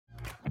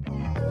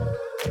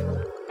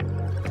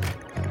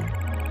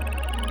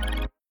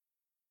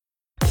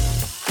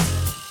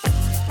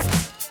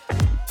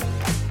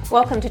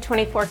Welcome to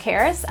 24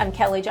 Karis. I'm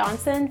Kelly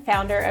Johnson,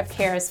 founder of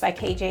Karis by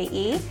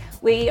KJE.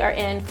 We are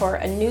in for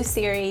a new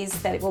series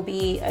that will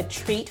be a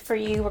treat for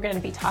you. We're going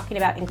to be talking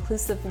about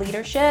inclusive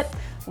leadership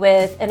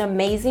with an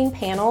amazing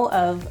panel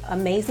of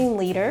amazing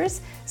leaders.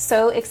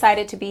 So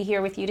excited to be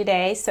here with you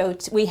today. So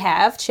we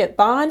have Chip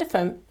Bond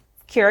from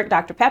Keurig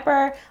Dr.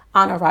 Pepper,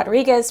 Ana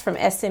Rodriguez from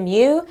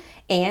SMU,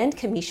 and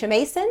Kamisha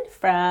Mason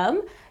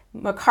from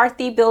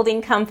McCarthy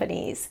Building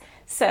Companies.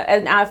 So,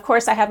 and of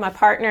course, I have my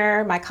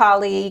partner, my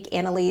colleague,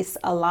 Annalise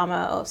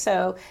Alamo.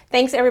 So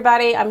thanks,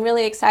 everybody. I'm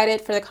really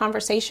excited for the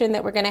conversation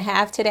that we're going to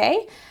have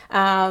today.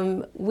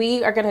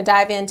 We are going to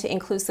dive into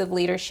inclusive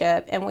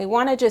leadership, and we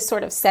want to just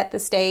sort of set the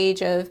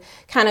stage of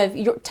kind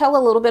of tell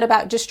a little bit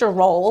about just your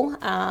role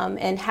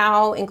and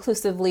how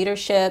inclusive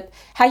leadership,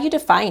 how you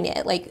define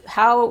it. Like,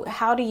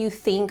 how do you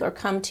think or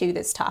come to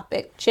this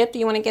topic? Chip, do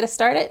you want to get us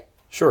started?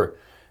 Sure.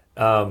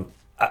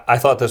 I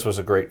thought this was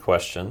a great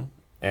question.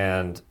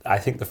 And I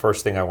think the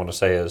first thing I want to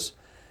say is,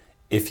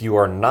 if you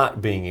are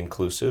not being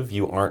inclusive,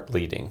 you aren't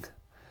leading.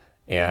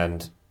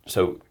 And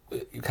so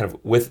kind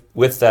of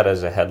with that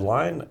as a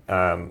headline,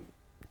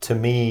 to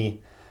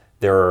me,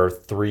 there are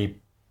three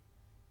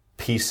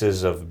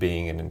pieces of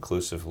being an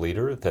inclusive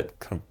leader that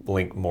kind of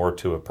link more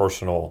to a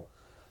personal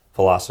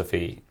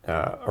philosophy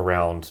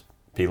around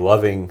be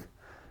loving,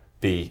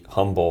 be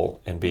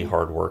humble, and be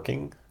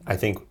hardworking. I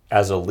think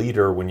as a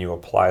leader, when you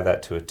apply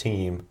that to a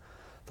team,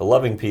 the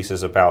loving piece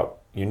is about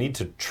you need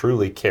to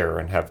truly care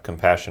and have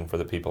compassion for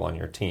the people on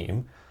your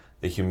team.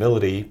 The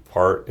humility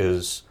part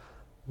is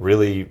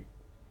really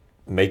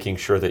making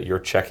sure that you're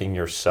checking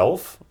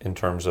yourself in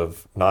terms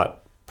of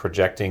not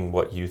projecting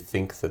what you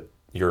think that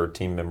your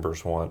team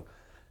members want.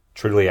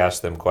 Truly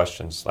ask them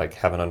questions, like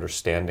have an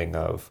understanding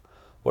of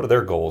what are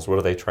their goals, what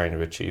are they trying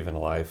to achieve in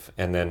life.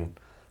 And then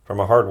from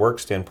a hard work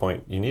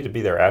standpoint, you need to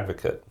be their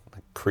advocate.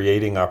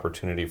 Creating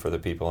opportunity for the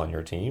people on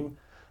your team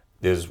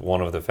is one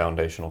of the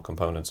foundational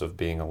components of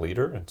being a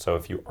leader. And so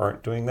if you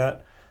aren't doing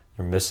that,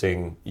 you're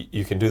missing,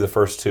 you can do the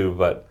first two,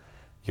 but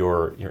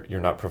you're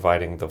not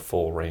providing the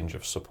full range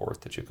of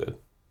support that you could.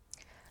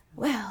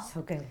 Well,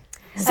 so good.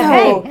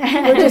 So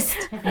we're just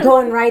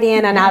going right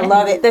in, and I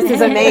love it. This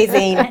is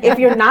amazing. If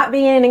you're not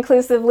being an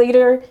inclusive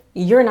leader,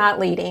 you're not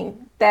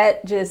leading.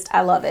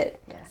 I love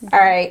it. Yes. All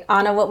right,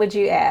 Ana, what would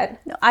you add?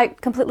 No, I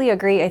completely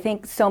agree. I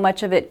think so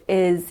much of it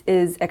is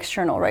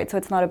external, right? So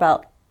it's not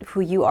about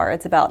who you are,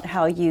 it's about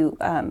how you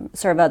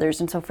serve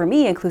others. And so for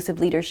me, inclusive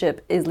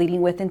leadership is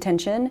leading with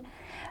intention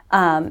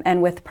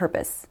and with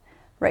purpose,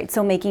 right?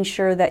 So making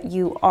sure that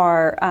you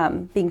are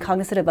being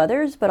cognizant of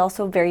others, but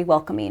also very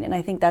welcoming. And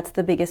I think that's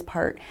the biggest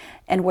part,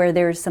 and where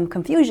there's some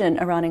confusion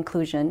around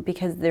inclusion,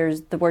 because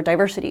there's the word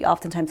diversity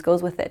oftentimes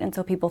goes with it. And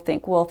so people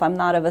think, well, if I'm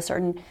not of a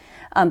certain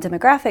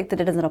demographic, that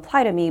it doesn't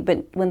apply to me.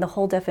 But when the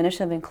whole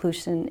definition of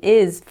inclusion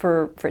is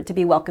for it to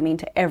be welcoming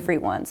to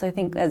everyone. So I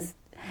think, as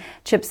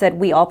Chip said,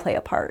 we all play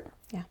a part.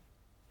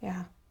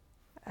 Yeah.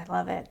 I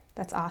love it.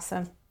 That's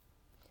awesome.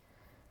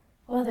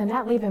 Well, they're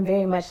not leaving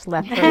very much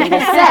left for me to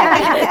say.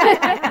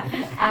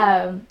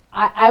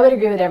 I would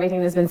agree with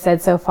everything that's been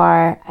said so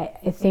far.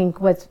 I think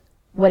what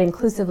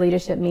inclusive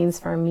leadership means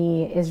for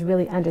me is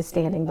really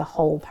understanding the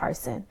whole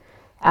person.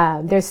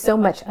 There's so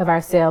much of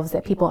ourselves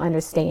that people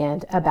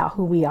understand about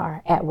who we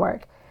are at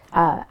work.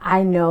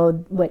 I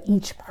know what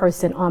each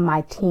person on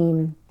my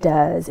team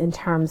does in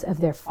terms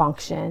of their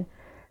function,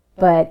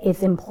 but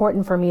it's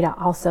important for me to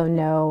also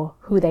know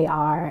who they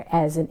are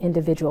as an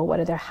individual. What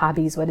are their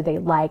hobbies? What do they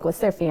like? What's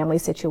their family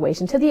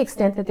situation? To the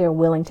extent that they're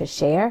willing to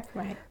share.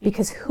 Right.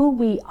 Because who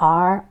we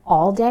are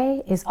all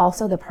day is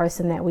also the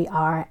person that we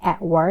are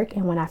at work.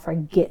 And when I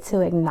forget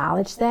to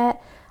acknowledge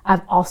that,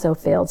 I've also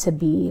failed to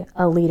be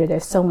a leader.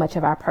 There's so much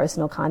of our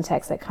personal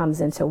context that comes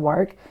into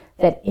work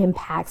that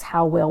impacts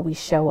how well we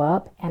show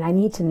up. And I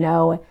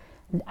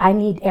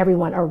need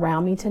everyone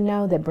around me to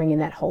know that bringing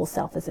that whole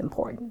self is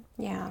important.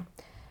 Yeah.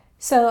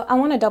 So I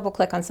want to double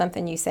click on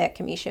something you said,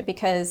 Kamisha,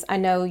 because I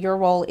know your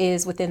role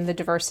is within the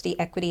diversity,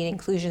 equity, and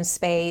inclusion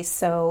space.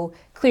 So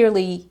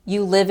clearly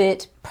you live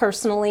it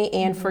personally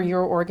and for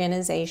your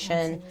organization.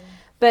 Absolutely.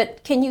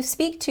 But can you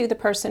speak to the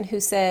person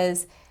who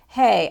says,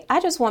 hey, I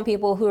just want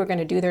people who are going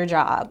to do their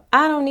job.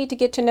 I don't need to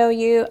get to know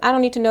you. I don't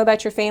need to know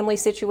about your family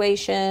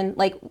situation.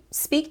 Like,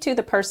 speak to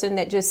the person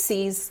that just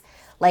sees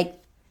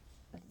like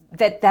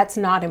that's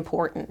not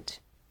important.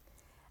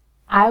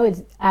 I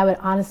would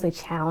honestly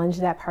challenge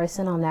that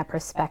person on that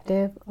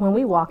perspective. When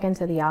we walk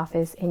into the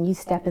office and you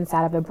step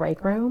inside of a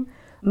break room,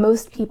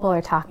 most people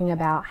are talking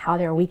about how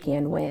their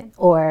weekend went,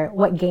 or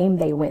what game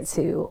they went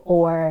to,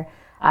 or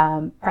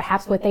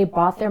perhaps what they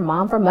bought their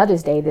mom for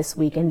Mother's Day this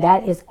week. And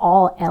that is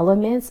all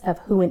elements of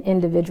who an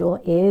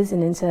individual is.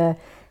 And into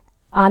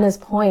Ana's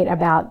point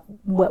about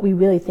what we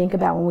really think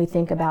about when we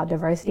think about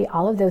diversity,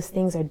 all of those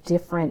things are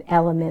different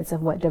elements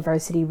of what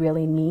diversity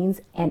really means.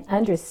 And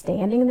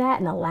understanding that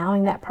and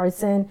allowing that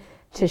person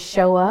to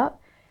show up,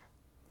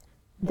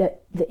 the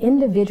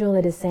individual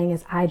that is saying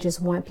is, I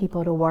just want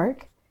people to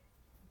work,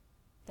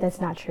 that's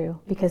not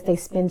true, because they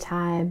spend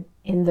time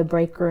in the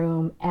break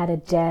room, at a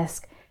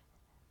desk,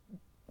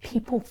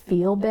 people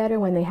feel better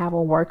when they have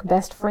a work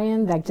best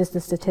friend. Like, just the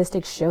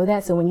statistics show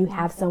that. So when you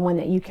have someone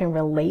that you can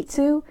relate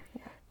to,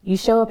 you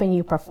show up and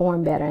you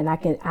perform better. And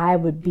I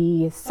would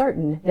be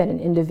certain that an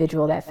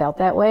individual that felt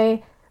that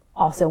way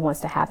also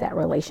wants to have that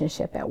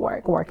relationship at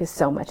work. Work is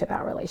so much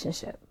about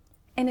relationship.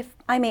 And if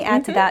I may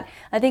add to that,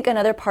 I think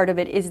another part of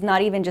it is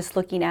not even just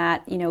looking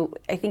at,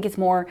 I think it's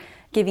more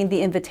giving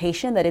the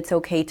invitation that it's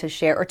okay to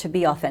share or to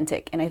be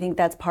authentic. And I think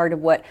that's part of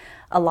what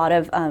a lot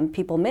of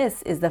people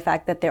miss, is the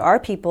fact that there are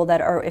people that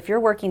are, if you're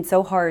working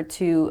so hard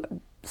to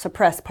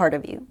suppress part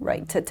of you,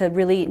 right, to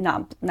really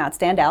not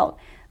stand out,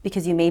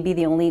 because you may be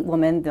the only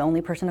woman, the only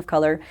person of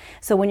color.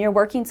 So when you're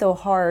working so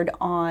hard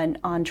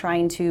on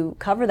trying to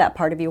cover that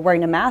part of you,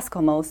 wearing a mask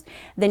almost,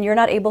 then you're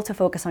not able to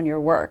focus on your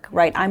work,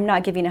 right? I'm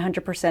not giving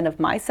 100% of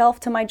myself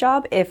to my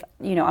job if,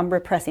 I'm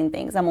repressing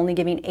things. I'm only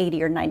giving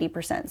 80 or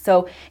 90%.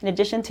 So in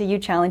addition to you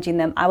challenging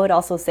them, I would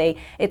also say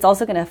it's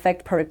also going to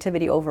affect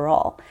productivity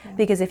overall. Yeah.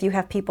 Because if you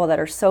have people that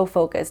are so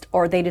focused,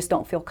 or they just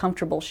don't feel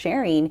comfortable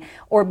sharing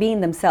or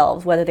being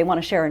themselves, whether they want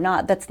to share or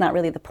not, that's not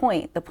really the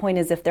point. The point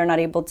is, if they're not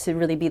able to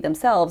really be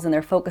themselves, and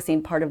they're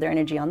focusing part of their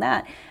energy on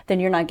that, then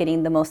you're not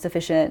getting the most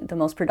efficient, the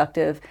most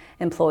productive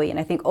employee. And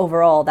I think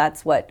overall,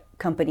 that's what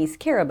companies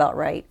care about,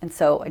 right? And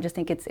so I just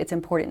think it's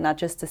important not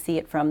just to see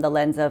it from the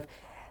lens of,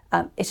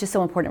 it's just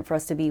so important for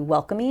us to be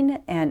welcoming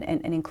and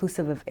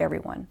inclusive of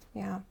everyone.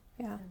 Yeah,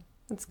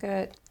 that's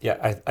good.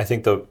 Yeah, I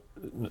think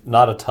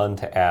not a ton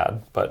to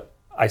add, but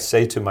I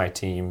say to my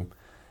team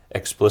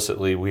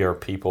explicitly, we are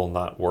people,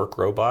 not work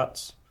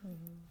robots.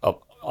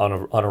 On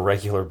a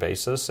regular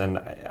basis. And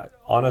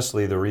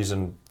honestly, the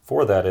reason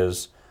for that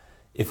is,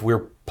 if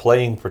we're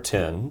playing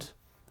pretend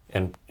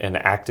and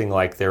acting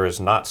like there is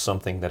not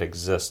something that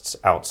exists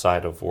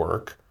outside of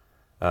work,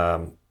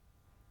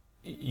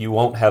 you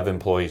won't have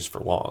employees for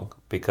long,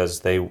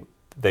 because they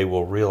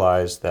will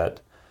realize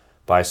that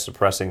by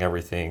suppressing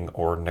everything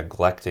or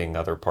neglecting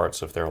other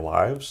parts of their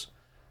lives,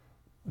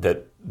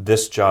 that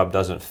this job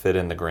doesn't fit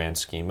in the grand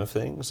scheme of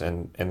things,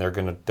 and they're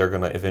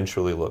gonna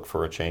eventually look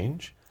for a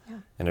change.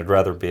 And I'd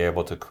rather be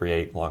able to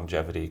create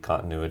longevity,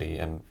 continuity,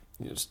 and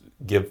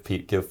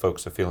give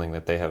folks a feeling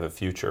that they have a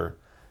future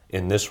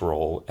in this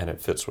role and it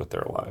fits with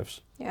their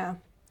lives. Yeah.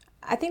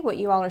 I think what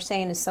you all are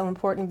saying is so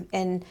important.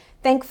 And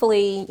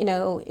thankfully,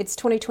 it's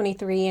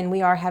 2023 and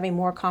we are having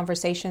more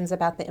conversations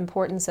about the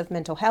importance of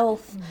mental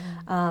health,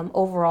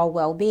 overall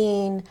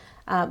well-being.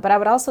 But I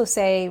would also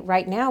say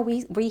right now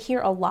we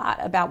hear a lot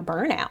about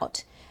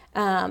burnout.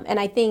 And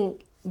I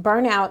think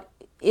burnout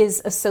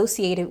is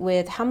associated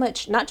with how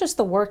much, not just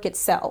the work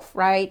itself,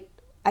 right?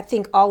 I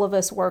think all of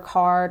us work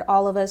hard.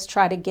 All of us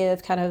try to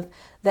give kind of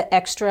the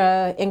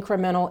extra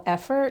incremental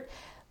effort.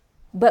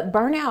 But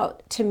burnout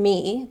to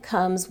me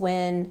comes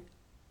when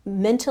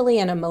mentally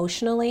and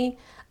emotionally,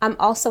 I'm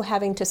also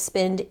having to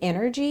spend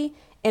energy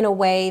in a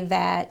way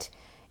that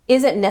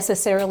isn't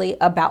necessarily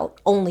about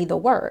only the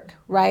work,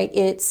 right?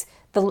 It's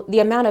the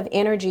amount of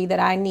energy that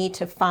I need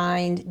to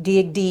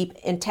dig deep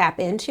and tap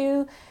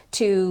into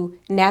to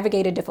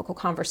navigate a difficult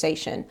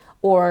conversation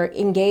or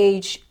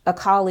engage a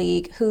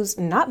colleague who's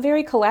not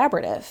very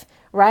collaborative,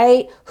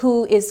 right?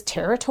 Who is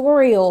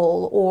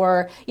territorial,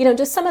 or,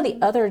 just some of the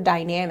other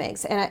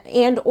dynamics,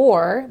 and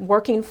or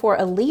working for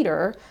a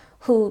leader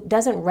who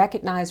doesn't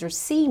recognize or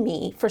see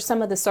me for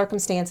some of the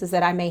circumstances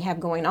that I may have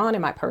going on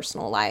in my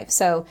personal life.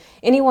 So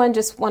anyone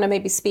just want to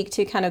maybe speak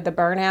to kind of the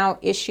burnout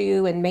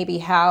issue and maybe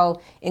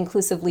how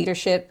inclusive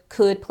leadership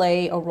could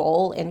play a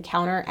role in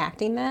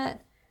counteracting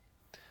that?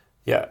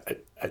 Yeah,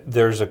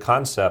 there's a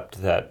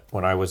concept that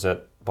when I was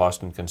at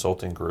Boston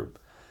Consulting Group,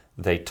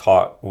 they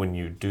taught when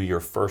you do your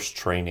first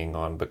training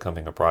on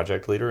becoming a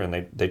project leader,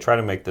 and they try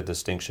to make the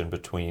distinction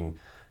between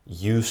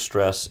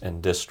eustress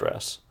and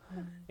distress.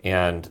 Mm-hmm.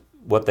 And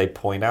what they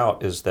point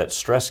out is that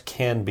stress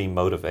can be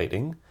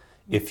motivating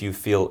if you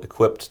feel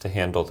equipped to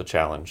handle the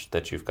challenge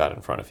that you've got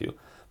in front of you.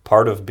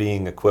 Part of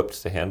being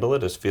equipped to handle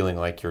it is feeling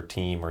like your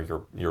team or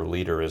your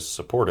leader is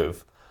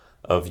supportive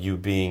of you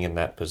being in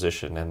that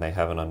position, and they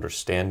have an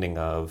understanding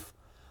of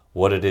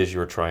what it is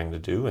you're trying to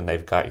do, and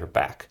they've got your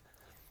back.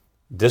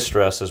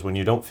 Distress is when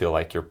you don't feel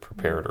like you're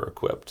prepared or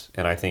equipped.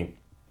 And I think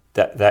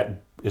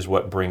that is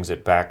what brings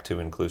it back to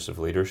inclusive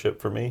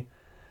leadership for me.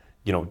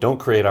 Don't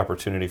create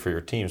opportunity for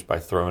your teams by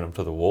throwing them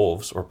to the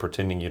wolves or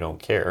pretending you don't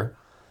care.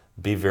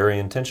 Be very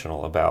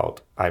intentional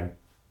about, I'm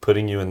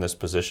putting you in this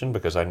position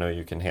because I know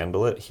you can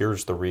handle it.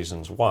 Here's the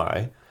reasons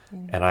why,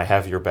 and I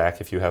have your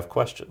back if you have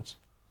questions.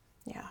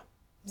 Yeah.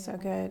 So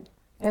good.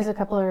 There's a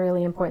couple of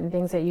really important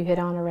things that you hit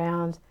on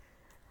around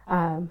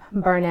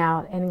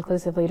burnout and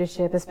inclusive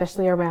leadership,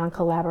 especially around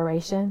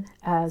collaboration.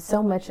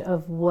 So much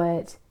of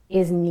what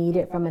is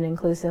needed from an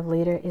inclusive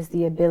leader is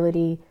the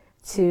ability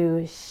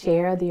to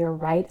share the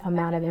right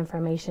amount of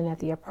information at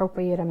the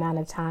appropriate amount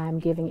of time,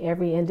 giving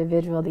every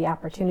individual the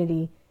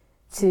opportunity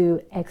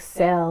to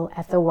excel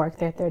at the work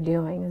that they're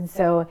doing. And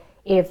so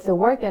if the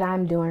work that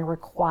I'm doing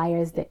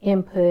requires the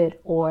input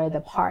or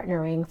the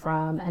partnering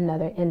from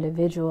another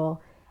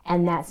individual,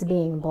 and that's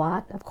being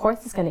blocked, of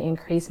course it's going to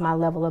increase my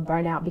level of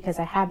burnout, because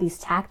I have these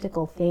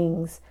tactical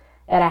things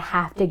that I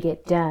have to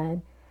get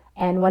done.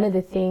 And one of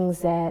the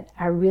things that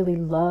I really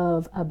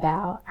love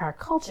about our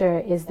culture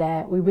is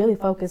that we really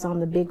focus on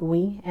the big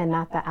we and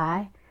not the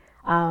I.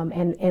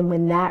 And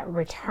when that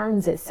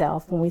returns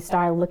itself, when we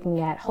start looking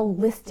at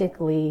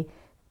holistically,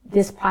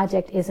 this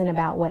project isn't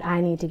about what I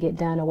need to get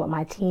done or what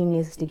my team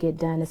needs to get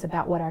done. It's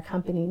about what our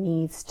company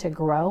needs to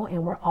grow,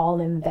 and we're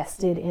all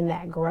invested in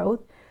that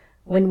growth.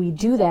 When we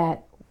do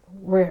that,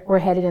 we're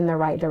headed in the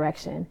right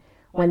direction.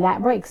 When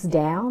that breaks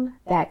down,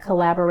 that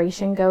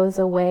collaboration goes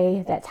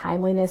away, that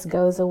timeliness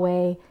goes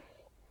away.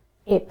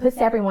 It puts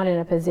everyone in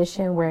a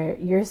position where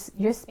you're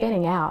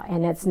spinning out,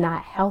 and it's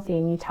not healthy.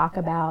 And you talk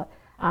about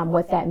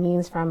what that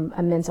means from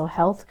a mental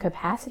health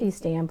capacity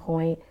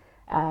standpoint.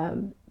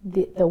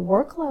 The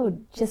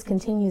workload just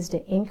continues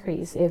to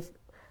increase. If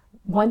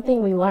one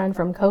thing we learned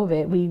from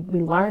COVID,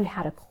 we learned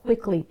how to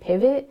quickly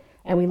pivot,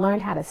 and we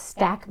learned how to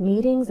stack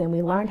meetings, and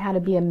we learned how to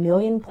be a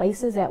million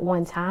places at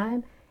one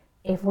time.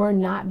 If we're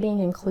not being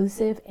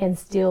inclusive and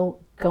still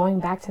going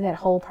back to that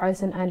whole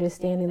person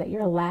understanding that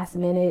your last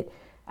minute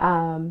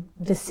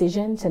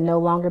decision to no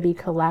longer be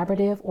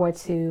collaborative or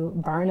to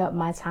burn up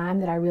my time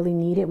that I really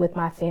needed with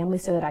my family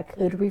so that I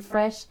could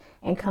refresh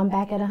and come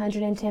back at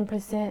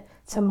 110%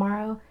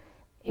 tomorrow,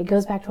 it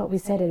goes back to what we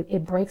said.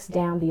 It breaks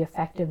down the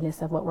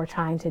effectiveness of what we're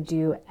trying to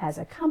do as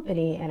a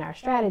company and our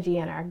strategy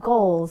and our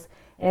goals.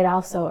 And it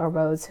also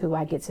erodes who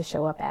I get to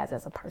show up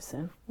as a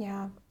person.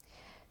 Yeah.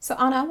 So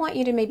Anna, I want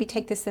you to maybe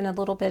take this in a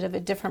little bit of a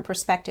different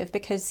perspective,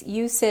 because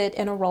you sit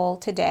in a role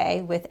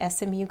today with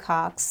SMU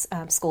Cox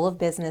School of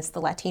Business, the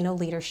Latino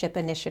Leadership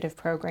Initiative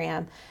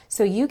program.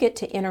 So you get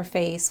to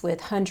interface with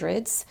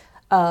hundreds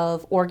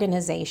of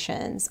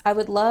organizations. I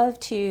would love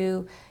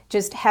to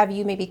just have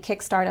you maybe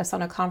kickstart us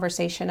on a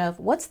conversation of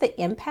what's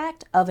the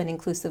impact of an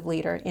inclusive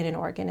leader in an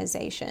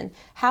organization?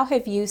 How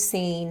have you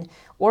seen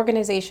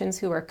organizations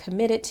who are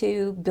committed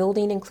to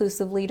building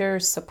inclusive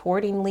leaders,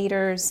 supporting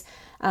leaders?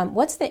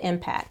 What's the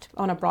impact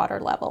on a broader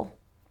level?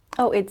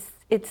 Oh, it's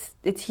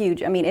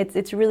huge. I mean,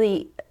 it's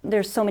really,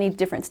 there's so many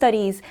different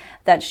studies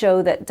that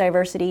show that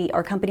diversity,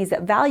 or companies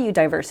that value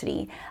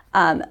diversity,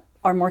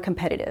 are more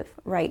competitive,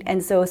 right?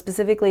 And so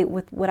specifically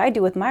with what I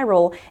do with my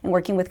role in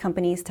working with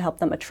companies to help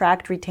them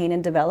attract, retain,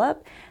 and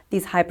develop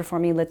these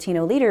high-performing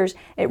Latino leaders,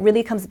 it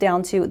really comes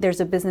down to there's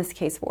a business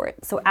case for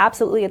it. So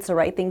absolutely it's the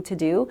right thing to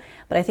do,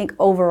 but I think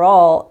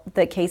overall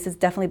the case has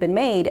definitely been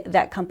made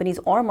that companies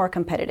are more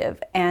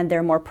competitive and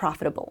they're more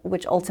profitable,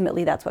 which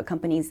ultimately that's what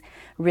companies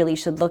really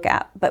should look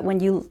at. But when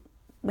you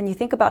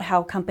think about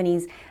how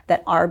companies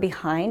that are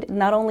behind,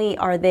 not only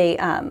are they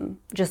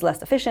just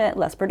less efficient,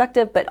 less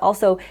productive, but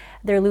also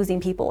they're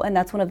losing people. And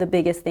that's one of the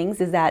biggest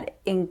things, is that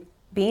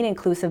being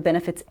inclusive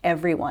benefits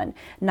everyone,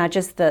 not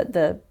just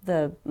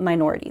the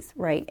minorities,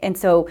 right? And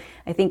so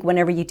I think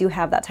whenever you do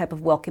have that type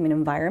of welcoming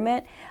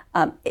environment,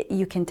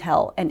 you can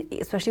tell, and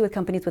especially with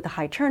companies with a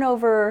high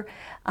turnover,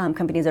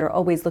 companies that are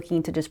always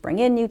looking to just bring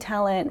in new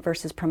talent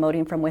versus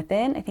promoting from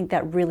within, I think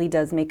that really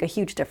does make a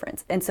huge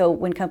difference. And so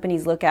when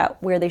companies look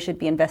at where they should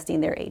be investing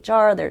their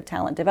HR, their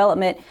talent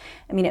development,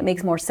 I mean, it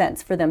makes more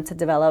sense for them to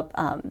develop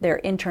their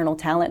internal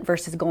talent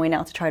versus going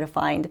out to try to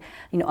find,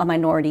 a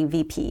minority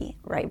VP,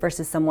 right,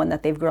 versus someone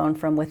that they've grown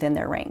from within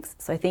their ranks.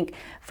 So I think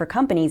for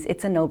companies,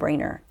 it's a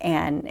no-brainer,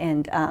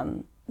 and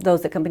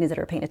those companies that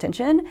are paying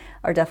attention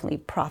are definitely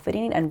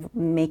profiting, and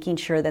making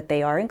sure that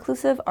they are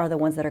inclusive are the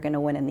ones that are going to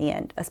win in the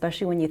end,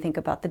 especially when you think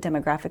about the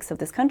demographics of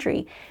this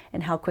country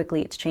and how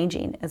quickly it's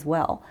changing as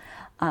well.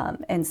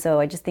 And so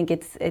I just think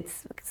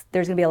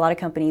there's going to be a lot of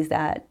companies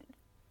that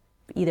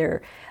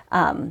either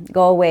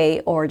go away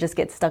or just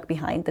get stuck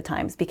behind the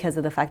times because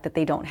of the fact that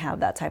they don't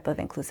have that type of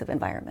inclusive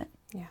environment.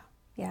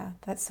 Yeah,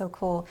 that's so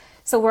cool.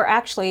 So we're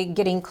actually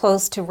getting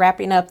close to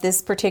wrapping up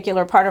this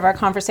particular part of our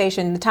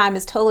conversation. The time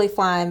is totally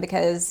flying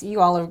because you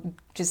all are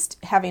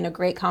just having a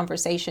great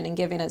conversation and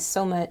giving us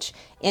so much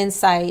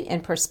insight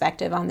and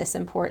perspective on this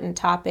important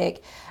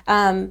topic.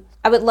 I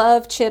would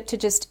love, Chip, to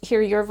just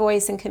hear your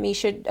voice, and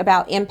Kamisha,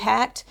 about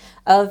impact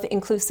of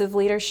inclusive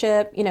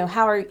leadership.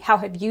 How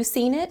have you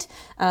seen it?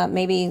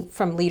 Maybe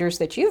from leaders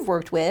that you've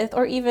worked with,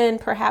 or even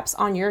perhaps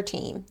on your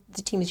team,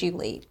 the teams you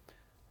lead.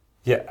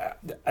 Yeah,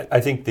 I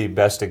think the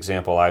best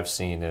example I've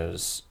seen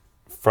is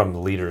from the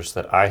leaders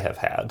that I have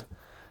had.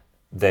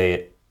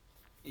 I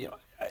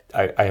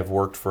have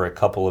worked for a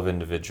couple of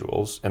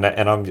individuals, and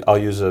I'll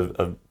use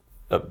a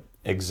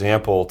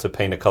example to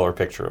paint a color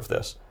picture of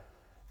this.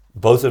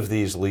 Both of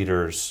these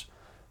leaders,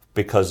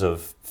 because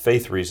of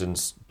faith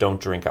reasons,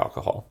 don't drink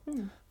alcohol,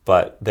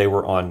 but they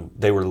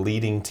were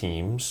leading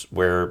teams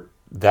where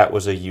that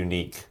was a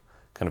unique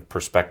kind of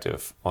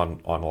perspective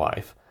on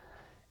life,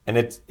 and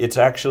it's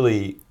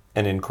actually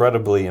an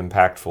incredibly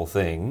impactful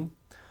thing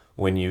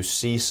when you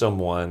see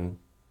someone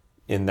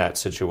in that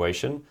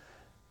situation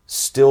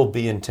still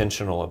be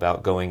intentional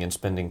about going and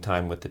spending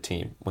time with the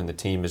team when the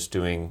team is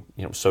doing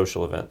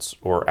social events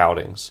or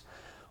outings,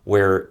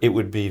 where it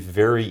would be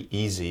very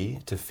easy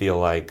to feel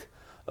like,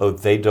 oh,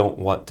 they don't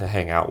want to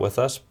hang out with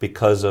us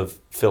because of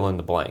fill in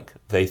the blank.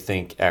 They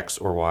think X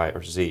or Y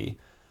or Z.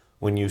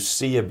 When you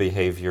see a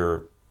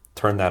behavior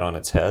turn that on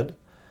its head,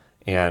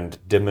 and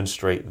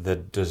demonstrate the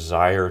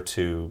desire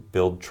to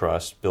build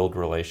trust, build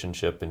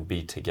relationship, and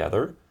be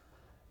together,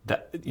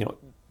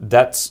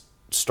 that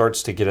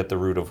starts to get at the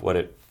root of what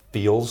it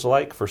feels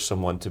like for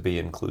someone to be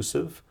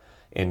inclusive,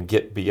 and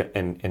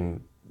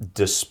and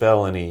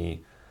dispel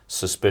any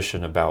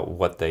suspicion about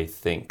what they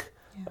think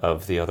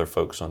of the other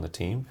folks on the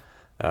team.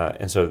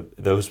 And so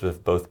those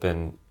have both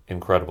been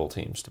incredible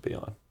teams to be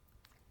on.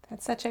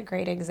 That's such a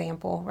great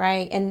example,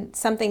 right? And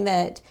something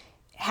that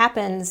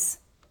happens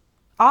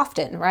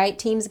often, right?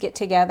 Teams get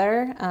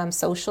together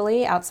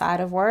socially outside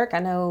of work. I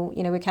know,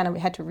 we kind of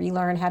had to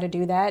relearn how to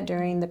do that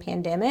during the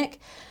pandemic,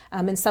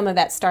 and some of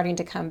that's starting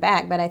to come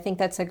back. But I think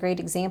that's a great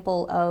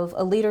example of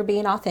a leader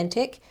being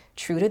authentic,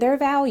 true to their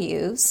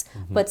values,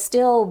 but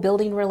still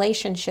building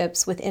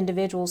relationships with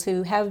individuals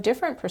who have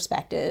different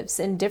perspectives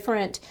and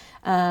different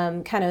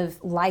kind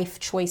of life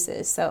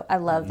choices. So I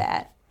love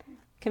that.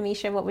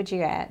 Kamisha, what would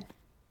you add?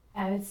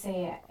 I would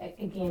say,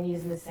 again,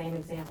 using the same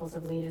examples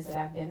of leaders that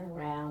I've been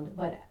around,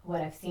 but what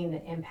I've seen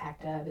the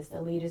impact of is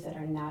the leaders that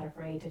are not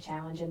afraid to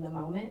challenge in the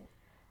moment.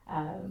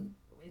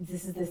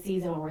 This is the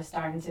season where we're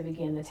starting to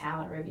begin the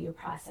talent review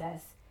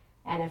process,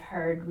 and I've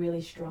heard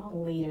really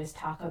strong leaders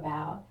talk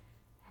about,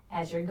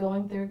 as you're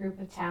going through a group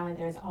of talent,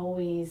 there's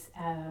always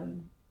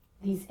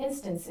these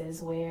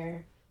instances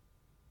where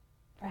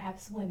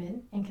perhaps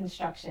women in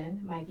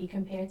construction might be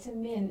compared to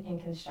men in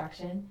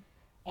construction,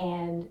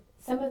 and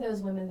some of those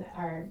women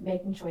are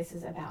making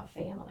choices about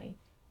family,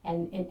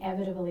 and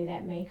inevitably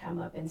that may come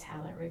up in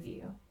talent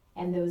review.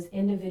 And those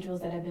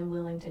individuals that have been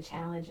willing to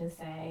challenge and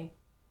say,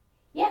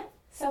 yeah,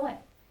 so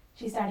what?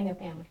 She's starting a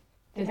family.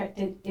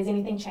 Is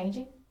anything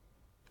changing?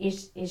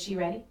 Is she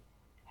ready?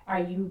 Are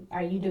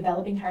you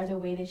developing her the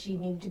way that she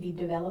needs to be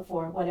developed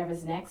for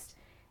whatever's next?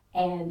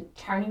 And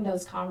turning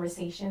those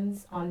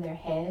conversations on their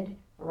head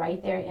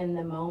right there in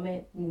the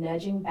moment,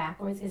 nudging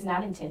backwards, is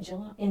not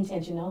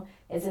intentional.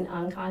 It's an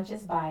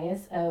unconscious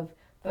bias of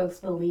folks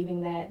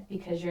believing that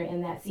because you're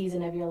in that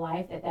season of your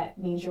life that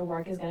means your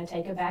work is going to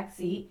take a back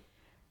seat.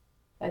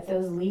 But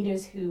those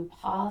leaders who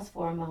pause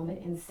for a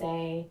moment and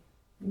say,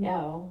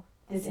 no,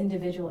 this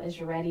individual is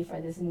ready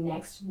for this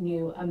next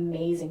new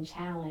amazing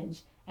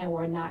challenge, and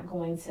we're not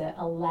going to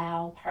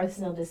allow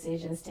personal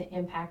decisions to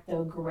impact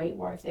the great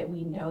work that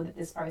we know that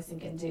this person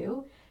can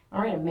do.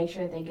 We're going to make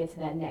sure that they get to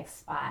that next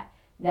spot.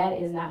 That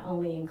is not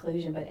only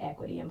inclusion, but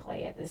equity in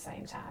play at the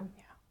same time.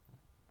 Yeah,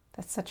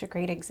 that's such a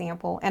great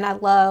example. And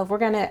we're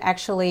going to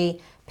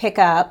actually pick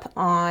up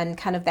on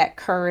kind of that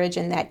courage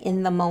and that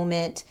in the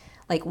moment,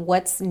 like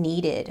what's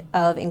needed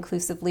of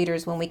inclusive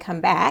leaders when we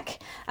come back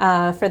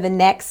for the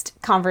next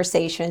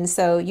conversation.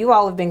 So you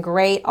all have been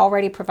great,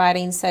 already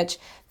providing such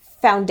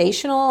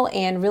foundational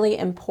and really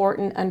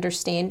important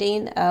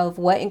understanding of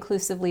what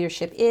inclusive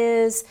leadership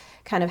is,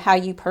 kind of how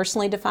you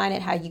personally define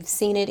it, how you've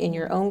seen it in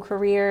your own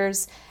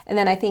careers. And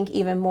then I think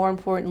even more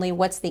importantly,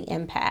 what's the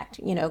impact?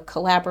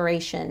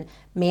 Collaboration,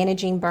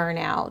 managing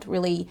burnout,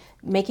 really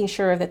making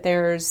sure that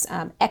there's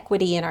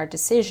equity in our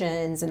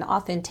decisions and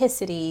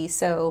authenticity.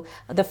 So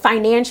the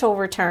financial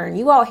return,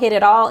 you all hit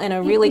it all in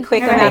a really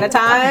quick amount of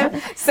time.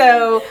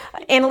 So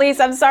Annalise,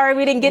 I'm sorry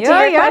we didn't get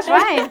to your question.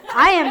 Right.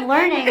 I am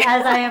learning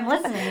as I am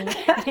listening.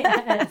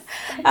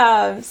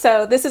 Yes.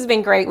 So this has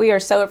been great. We are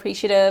so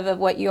appreciative of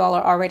what you all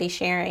are already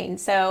sharing.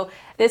 So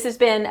this has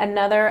been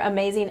another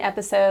amazing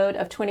episode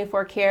of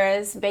 24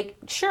 Caras. Make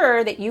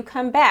sure that you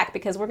come back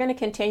because we're going to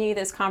continue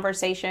this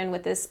conversation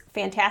with this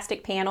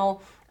fantastic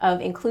panel of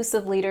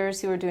inclusive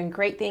leaders who are doing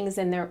great things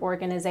in their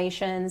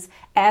organizations.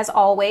 As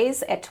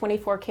always, at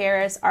 24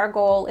 Caras, our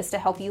goal is to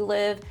help you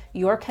live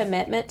your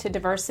commitment to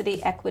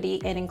diversity,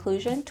 equity, and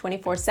inclusion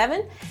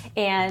 24/7.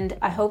 And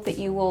I hope that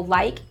you will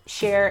like,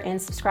 share, and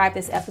subscribe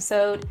this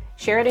episode.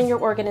 Share it in your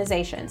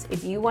organizations.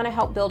 If you want to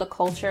help build a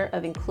culture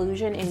of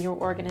inclusion in your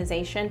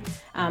organization,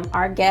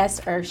 our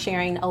guests are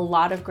sharing a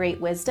lot of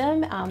great wisdom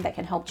that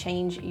can help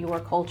change your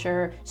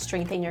culture,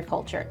 strengthen your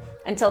culture.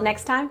 Until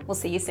next time, we'll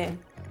see you soon.